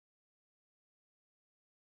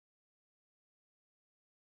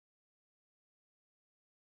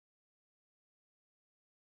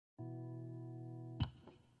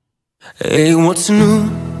Hey, what's new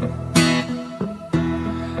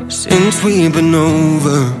since we've been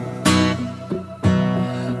over?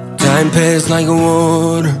 Time passed like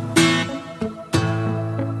water,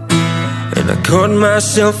 and I caught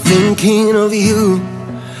myself thinking of you.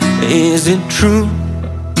 Is it true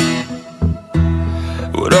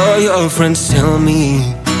what all your friends tell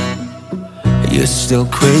me? You're still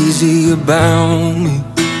crazy about me.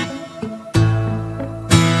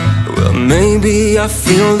 Well, maybe I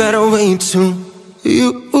feel that way too.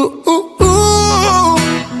 You'll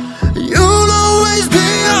always be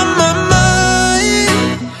on my mind,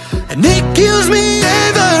 and it kills me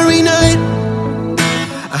every night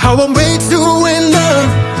how I'm way too in love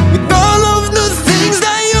with all of the things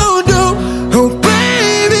that you do. Oh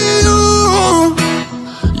baby,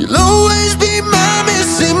 you'll always be my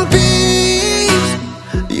missing piece,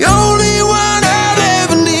 the only one I'll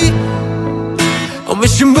ever need. I'm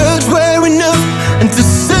wishing words were enough, and to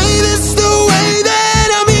say this the way that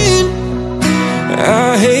I mean.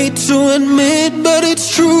 I hate to admit, but it's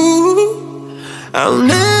true, I'll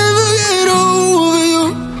never get over you.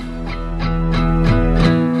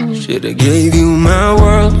 Should've gave you my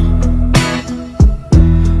world,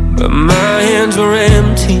 but my hands were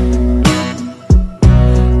empty.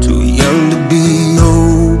 Too young to be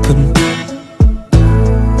open.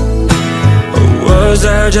 Or was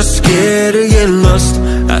I just scared to get lost?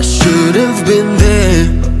 I should have been there,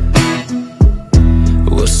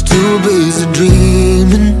 was too busy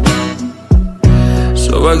dreaming.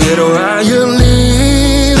 So I get why you're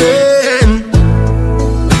leaving,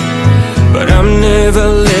 but I'm never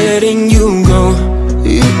letting you go.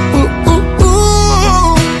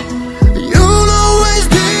 You'll always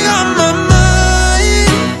be on my mind,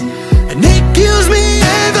 and it kills me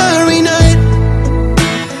every night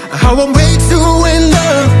how I'm way too in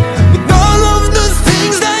love with all of the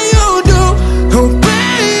things that you do. Oh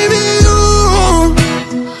baby,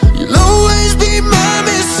 you'll always be my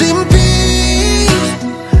missing piece,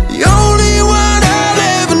 the only one I'll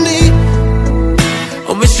ever need.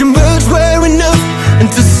 I'm wishing words were enough, and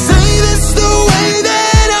to say this the way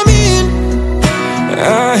that I mean.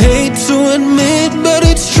 I hate to admit, but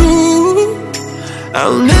it's true,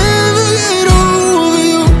 I'll never get over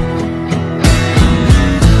you.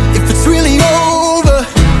 If it's really over,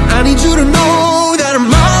 I need you to know that I'm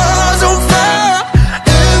miles on fire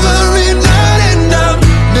every night, and I'm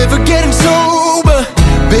never getting sober.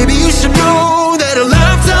 Baby, you should know that a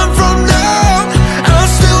lifetime from now I'll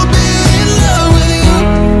still be in love with you.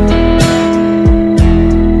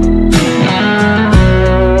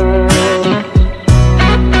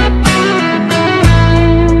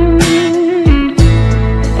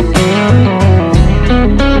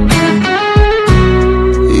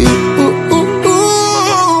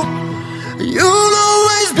 You'll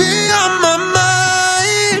always be on my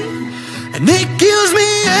mind, and it kills me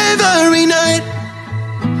every night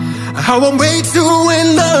how I'm way too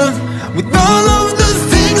in love with all of